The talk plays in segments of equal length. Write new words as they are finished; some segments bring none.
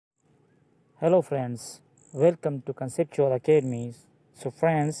Hello friends, welcome to Conceptual Academy. So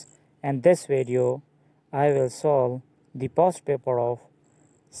friends, in this video I will solve the past paper of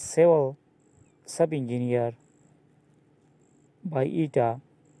Civil Sub-Engineer by ETEA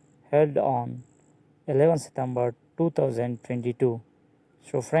held on 11 September 2022.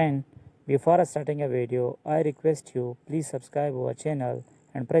 So friend, before starting a video, I request you please subscribe our channel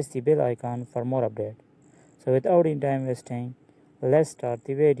and press the bell icon for more updates. So without any time wasting, let's start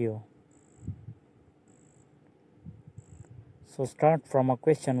the video. So start from a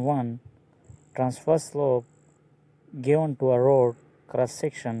question 1. Transverse slope given to a road cross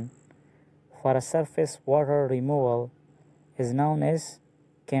section for a surface water removal is known as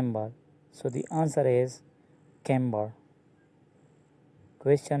camber. So the answer is camber.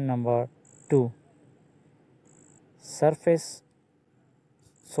 Question number 2. Surface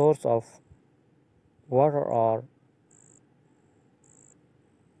source of water or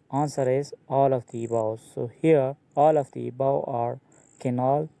answer is all of the above. So here all of the above are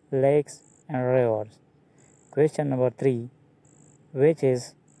canal, lakes and rivers. Question number 3. Which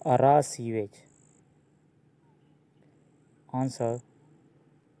is a raw sewage? Answer: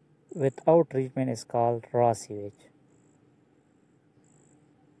 without treatment is called raw sewage.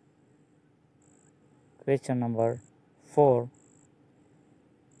 Question number 4.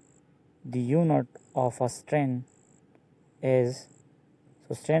 The unit of a strain is,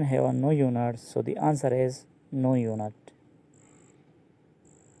 so strain have no unit, so the answer is no unit.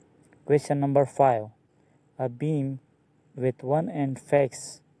 Question number 5. A beam with one end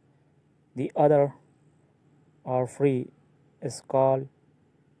fixed, the other are free is called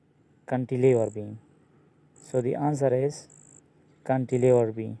cantilever beam. So the answer is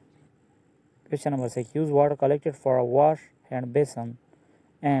cantilever beam. Question number 6. Use water collected for a wash hand basin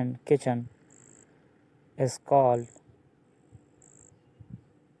and kitchen is called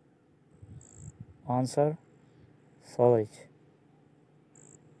answer sewage.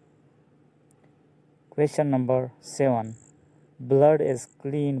 Question number 7. Blood is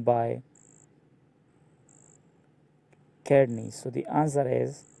cleaned by kidney. So the answer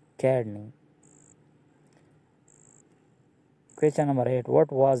is kidney. Question number 8.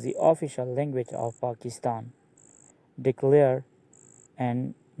 What was the official language of Pakistan declared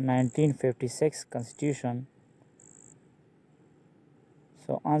in 1956 Constitution?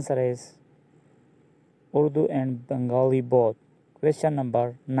 So answer is Urdu and Bengali both. Question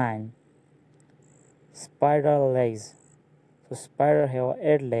number 9. Spider legs. So spider have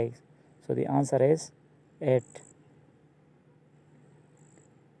 8 legs. So the answer is 8.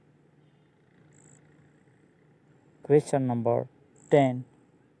 Question number 10.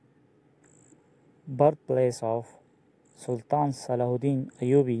 Birthplace of Sultan Salahuddin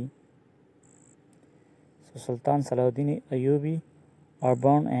Ayyubi. So Sultan Salahuddin Ayyubi are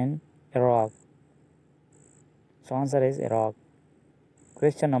born in Iraq. So answer is Iraq.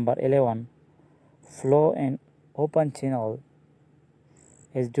 Question number 11. Flow in open channel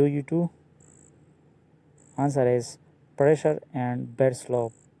is due to answer is pressure and bed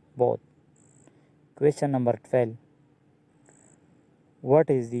slope both. Question number 12. What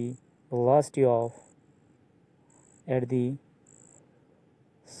is the velocity of at the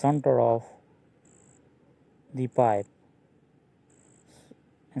center of the pipe?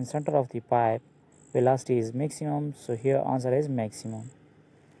 In center of the pipe velocity is maximum, so here answer is maximum.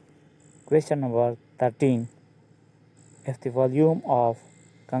 Question number 13. If the volume of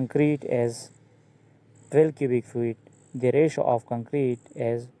concrete is 12 cubic feet, the ratio of concrete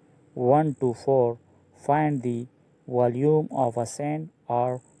is 1 to 4. Find the volume of a sand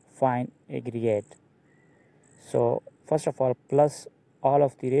or fine aggregate. So first of all, plus all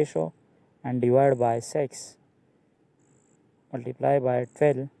of the ratio and divide by 6, multiply by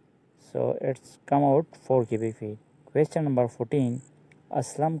 12, so it's come out 4 cubic feet. Question number 14. A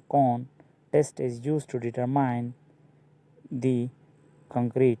slump cone test is used to determine the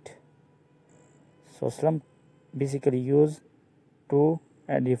concrete. So slump basically used to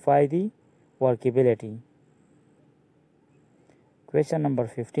identify the workability. Question number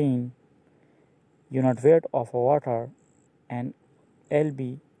 15. Unit weight of water and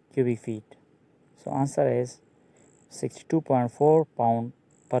lb cubic feet. So answer is 62.4 pound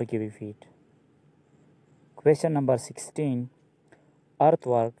per cubic feet. Question number 16.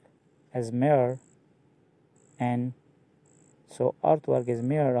 Earthwork is measured and so earthwork is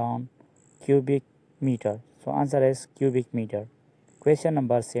measured on cubic meter. So answer is cubic meter. Question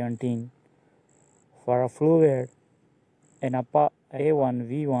number 17. For a fluid in a A1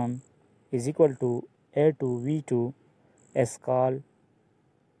 V1 is equal to A2 V2 is called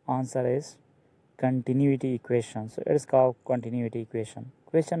answer is continuity equation. So it is called continuity equation.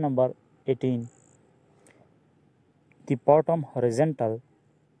 Question number 18. The bottom horizontal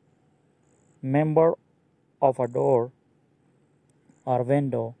member of a door or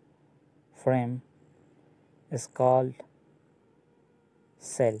window frame is called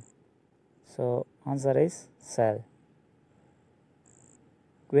cell. So answer is cell.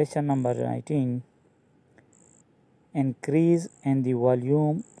 Question number 19. Increase in the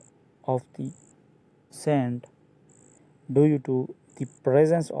volume of the sand due to the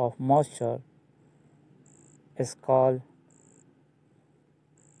presence of moisture is called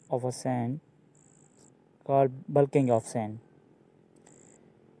bulking of sand.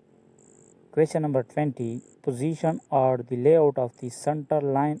 Question number 20. Position or the layout of the center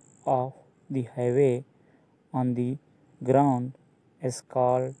line of the highway on the ground is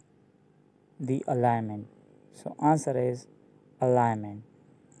called the alignment. So answer is alignment.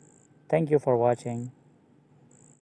 Thank you for watching.